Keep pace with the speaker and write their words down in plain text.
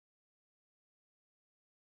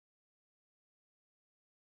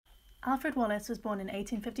Alfred Wallis was born in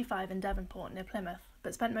 1855 in Devonport near Plymouth,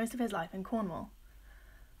 but spent most of his life in Cornwall.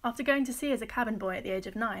 After going to sea as a cabin boy at the age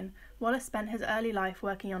of 9, Wallis spent his early life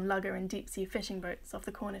working on lugger and deep-sea fishing boats off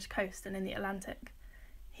the Cornish coast and in the Atlantic.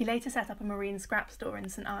 He later set up a marine scrap store in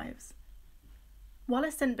St Ives.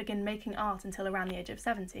 Wallis didn't begin making art until around the age of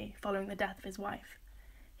 70, following the death of his wife.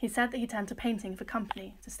 He said that he turned to painting for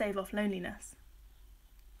company, to stave off loneliness.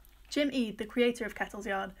 Jim Eade, the creator of Kettle's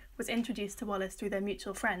Yard, was introduced to Wallis through their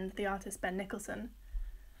mutual friend, the artist Ben Nicholson.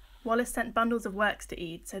 Wallis sent bundles of works to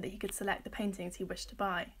Eade so that he could select the paintings he wished to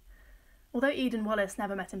buy. Although Eade and Wallis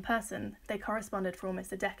never met in person, they corresponded for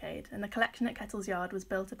almost a decade, and the collection at Kettle's Yard was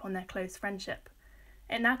built upon their close friendship.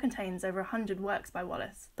 It now contains over 100 works by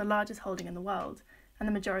Wallis, the largest holding in the world, and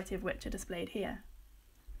the majority of which are displayed here.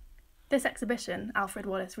 This exhibition, Alfred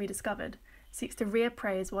Wallis Rediscovered, seeks to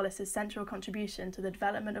reappraise Wallis's central contribution to the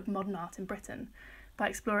development of modern art in Britain by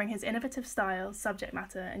exploring his innovative style, subject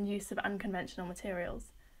matter, and use of unconventional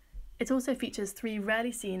materials. It also features 3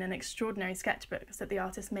 rarely seen and extraordinary sketchbooks that the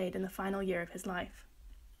artist made in the final year of his life.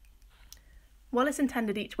 Wallis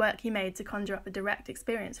intended each work he made to conjure up a direct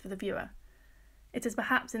experience for the viewer. It is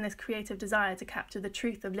perhaps in this creative desire to capture the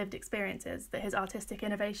truth of lived experiences that his artistic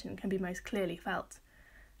innovation can be most clearly felt.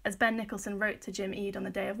 As Ben Nicholson wrote to Jim Eade on the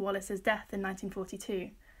day of Wallis's death in 1942,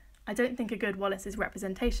 "I don't think a good Wallis is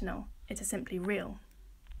representational, it is simply real."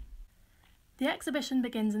 The exhibition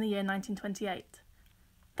begins in the year 1928.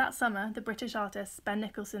 That summer, the British artists Ben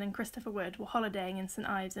Nicholson and Christopher Wood were holidaying in St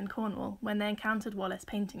Ives in Cornwall when they encountered Wallis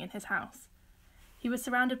painting in his house. He was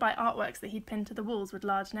surrounded by artworks that he'd pinned to the walls with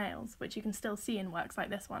large nails, which you can still see in works like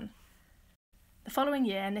this one. The following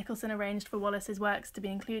year, Nicholson arranged for Wallis's works to be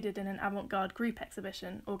included in an avant-garde group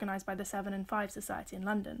exhibition organised by the 7 and 5 Society in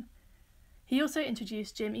London. He also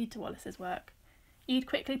introduced Jim Eade to Wallis's work. Eade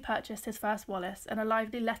quickly purchased his first Wallis, and a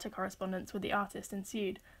lively letter correspondence with the artist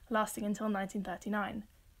ensued, lasting until 1939.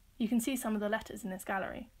 You can see some of the letters in this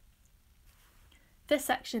gallery. This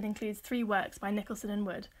section includes 3 works by Nicholson and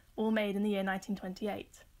Wood, all made in the year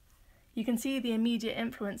 1928. You can see the immediate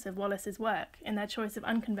influence of Wallis's work in their choice of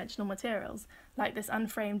unconventional materials, like this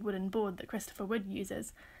unframed wooden board that Christopher Wood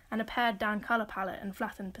uses, and a pared-down colour palette and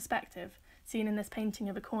flattened perspective, seen in this painting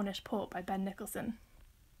of a Cornish port by Ben Nicholson.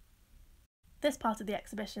 This part of the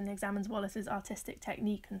exhibition examines Wallis's artistic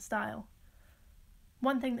technique and style.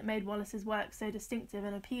 One thing that made Wallis's work so distinctive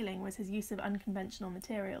and appealing was his use of unconventional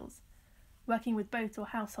materials. Working with boat or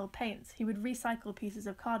household paints, he would recycle pieces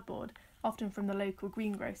of cardboard, often from the local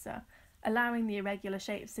greengrocer, allowing the irregular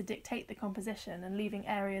shapes to dictate the composition and leaving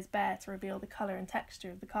areas bare to reveal the colour and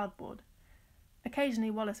texture of the cardboard.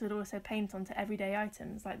 Occasionally, Wallis would also paint onto everyday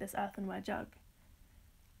items like this earthenware jug.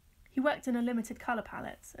 He worked in a limited colour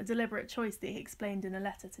palette, a deliberate choice that he explained in a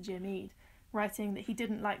letter to Jim Eade, writing that he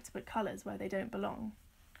didn't like to put colours where they don't belong.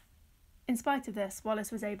 In spite of this,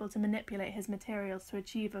 Wallis was able to manipulate his materials to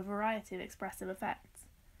achieve a variety of expressive effects.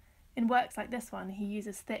 In works like this one, he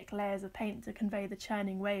uses thick layers of paint to convey the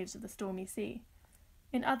churning waves of the stormy sea.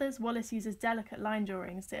 In others, Wallis uses delicate line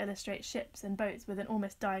drawings to illustrate ships and boats with an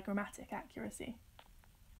almost diagrammatic accuracy.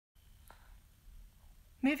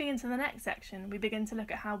 Moving into the next section, we begin to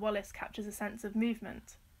look at how Wallis captures a sense of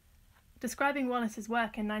movement. Describing Wallis's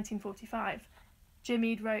work in 1945, Jim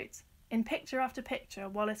Eade wrote, "In picture after picture,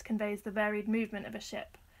 Wallis conveys the varied movement of a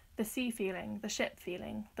ship, the sea feeling, the ship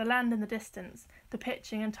feeling, the land in the distance, the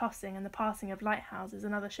pitching and tossing and the passing of lighthouses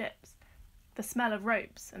and other ships, the smell of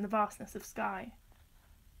ropes and the vastness of sky."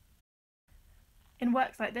 In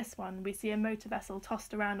works like this one, we see a motor vessel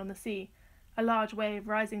tossed around on the sea, a large wave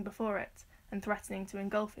rising before it and threatening to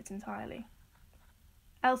engulf it entirely.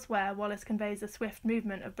 Elsewhere, Wallis conveys the swift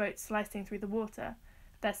movement of boats slicing through the water,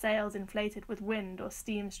 their sails inflated with wind or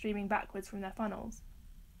steam streaming backwards from their funnels.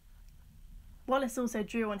 Wallis also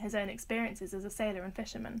drew on his own experiences as a sailor and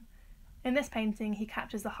fisherman. In this painting, he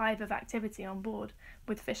captures the hive of activity on board,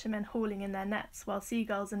 with fishermen hauling in their nets while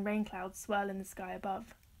seagulls and rain clouds swirl in the sky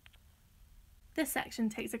above. This section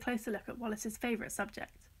takes a closer look at Wallis's favourite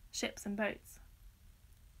subject, ships and boats.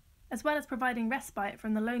 As well as providing respite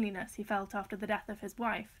from the loneliness he felt after the death of his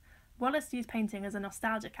wife, Wallis used painting as a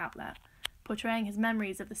nostalgic outlet, portraying his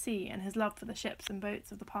memories of the sea and his love for the ships and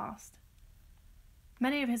boats of the past.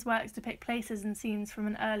 Many of his works depict places and scenes from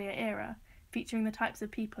an earlier era, featuring the types of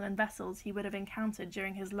people and vessels he would have encountered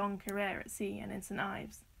during his long career at sea and in St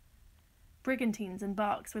Ives. Brigantines and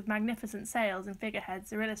barks with magnificent sails and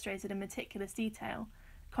figureheads are illustrated in meticulous detail,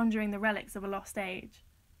 conjuring the relics of a lost age.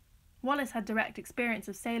 Wallis had direct experience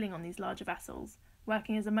of sailing on these larger vessels,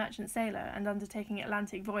 working as a merchant sailor and undertaking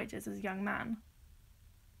Atlantic voyages as a young man.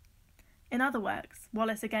 In other works,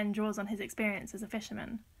 Wallis again draws on his experience as a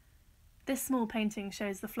fisherman. This small painting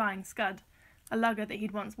shows the Flying Scud, a lugger that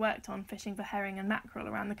he'd once worked on fishing for herring and mackerel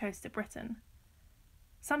around the coast of Britain.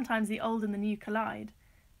 Sometimes the old and the new collide,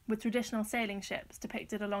 with traditional sailing ships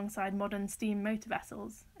depicted alongside modern steam motor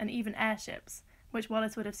vessels and even airships, which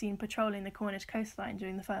Wallis would have seen patrolling the Cornish coastline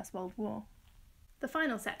during the First World War. The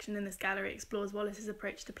final section in this gallery explores Wallis's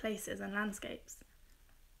approach to places and landscapes.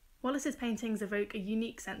 Wallis's paintings evoke a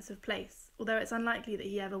unique sense of place, although it's unlikely that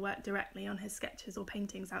he ever worked directly on his sketches or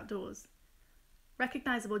paintings outdoors.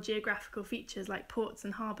 Recognisable geographical features like ports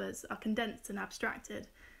and harbours are condensed and abstracted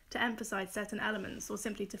to emphasise certain elements or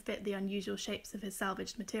simply to fit the unusual shapes of his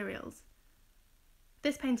salvaged materials.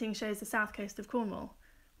 This painting shows the south coast of Cornwall,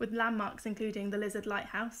 with landmarks including the Lizard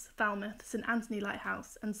Lighthouse, Falmouth, St Anthony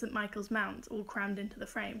Lighthouse and St Michael's Mount all crammed into the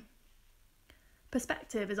frame.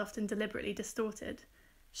 Perspective is often deliberately distorted,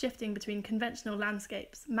 shifting between conventional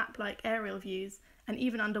landscapes, map-like aerial views, and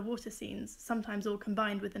even underwater scenes, sometimes all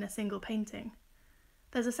combined within a single painting.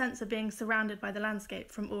 There's a sense of being surrounded by the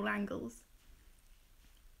landscape from all angles.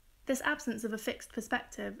 This absence of a fixed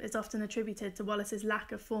perspective is often attributed to Wallis's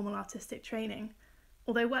lack of formal artistic training,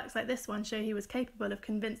 although works like this one show he was capable of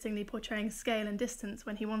convincingly portraying scale and distance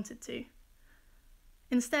when he wanted to.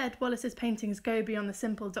 Instead, Wallis's paintings go beyond the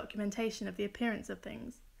simple documentation of the appearance of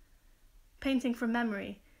things. Painting from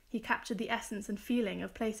memory, he captured the essence and feeling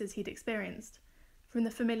of places he'd experienced, from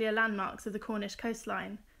the familiar landmarks of the Cornish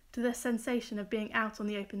coastline to the sensation of being out on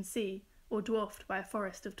the open sea or dwarfed by a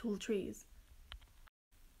forest of tall trees.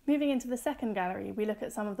 Moving into the second gallery, we look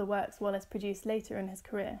at some of the works Wallis produced later in his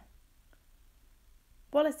career.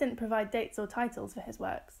 Wallis didn't provide dates or titles for his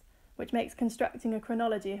works, which makes constructing a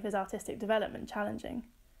chronology of his artistic development challenging.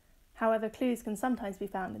 However, clues can sometimes be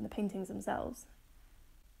found in the paintings themselves.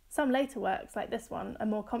 Some later works, like this one, are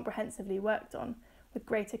more comprehensively worked on, with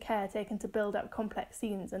greater care taken to build up complex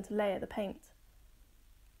scenes and to layer the paint.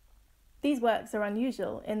 These works are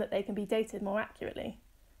unusual in that they can be dated more accurately.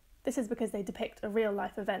 This is because they depict a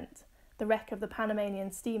real-life event, the wreck of the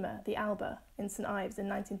Panamanian steamer, the Alba, in St Ives in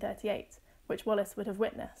 1938, which Wallis would have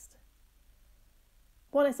witnessed.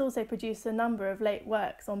 Wallis also produced a number of late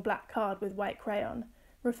works on black card with white crayon,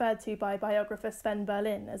 referred to by biographer Sven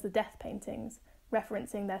Berlin as the death paintings,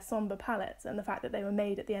 referencing their sombre palette and the fact that they were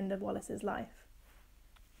made at the end of Wallis's life.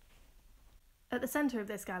 At the centre of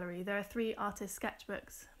this gallery there are 3 artist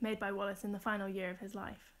sketchbooks made by Wallis in the final year of his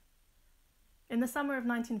life. In the summer of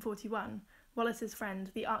 1941, Wallis's friend,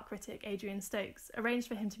 the art critic Adrian Stokes, arranged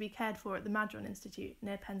for him to be cared for at the Madron Institute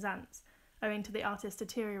near Penzance, owing to the artist's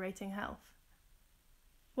deteriorating health.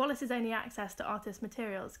 Wallis's only access to artist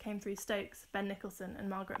materials came through Stokes, Ben Nicholson and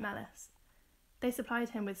Margaret Mellis. They supplied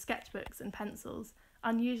him with sketchbooks and pencils,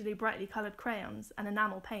 unusually brightly coloured crayons and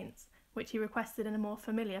enamel paints, which he requested in a more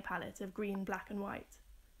familiar palette of green, black and white.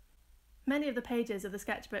 Many of the pages of the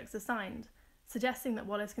sketchbooks are signed, suggesting that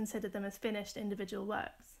Wallis considered them as finished individual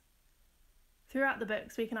works. Throughout the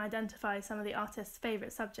books we can identify some of the artist's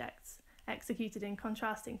favourite subjects, executed in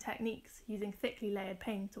contrasting techniques using thickly layered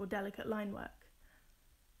paint or delicate line work.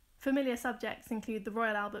 Familiar subjects include the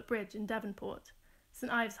Royal Albert Bridge in Devonport,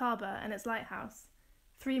 St Ives Harbour and its lighthouse,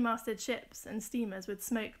 3-masted ships and steamers with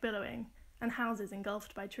smoke billowing, and houses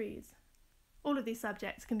engulfed by trees. All of these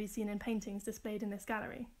subjects can be seen in paintings displayed in this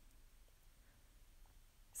gallery.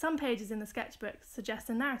 Some pages in the sketchbooks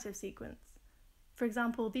suggest a narrative sequence. For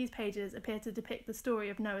example, these pages appear to depict the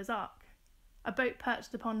story of Noah's Ark, a boat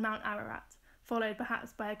perched upon Mount Ararat, followed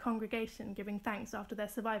perhaps by a congregation giving thanks after their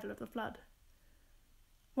survival of the flood.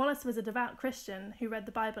 Wallis was a devout Christian who read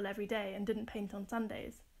the Bible every day and didn't paint on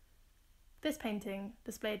Sundays. This painting,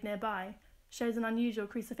 displayed nearby, shows an unusual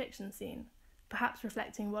crucifixion scene, perhaps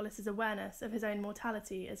reflecting Wallis's awareness of his own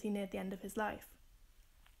mortality as he neared the end of his life.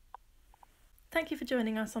 Thank you for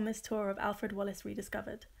joining us on this tour of Alfred Wallis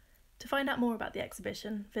Rediscovered. To find out more about the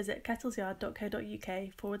exhibition, visit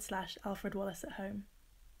kettlesyard.co.uk/Alfred Wallis at Home.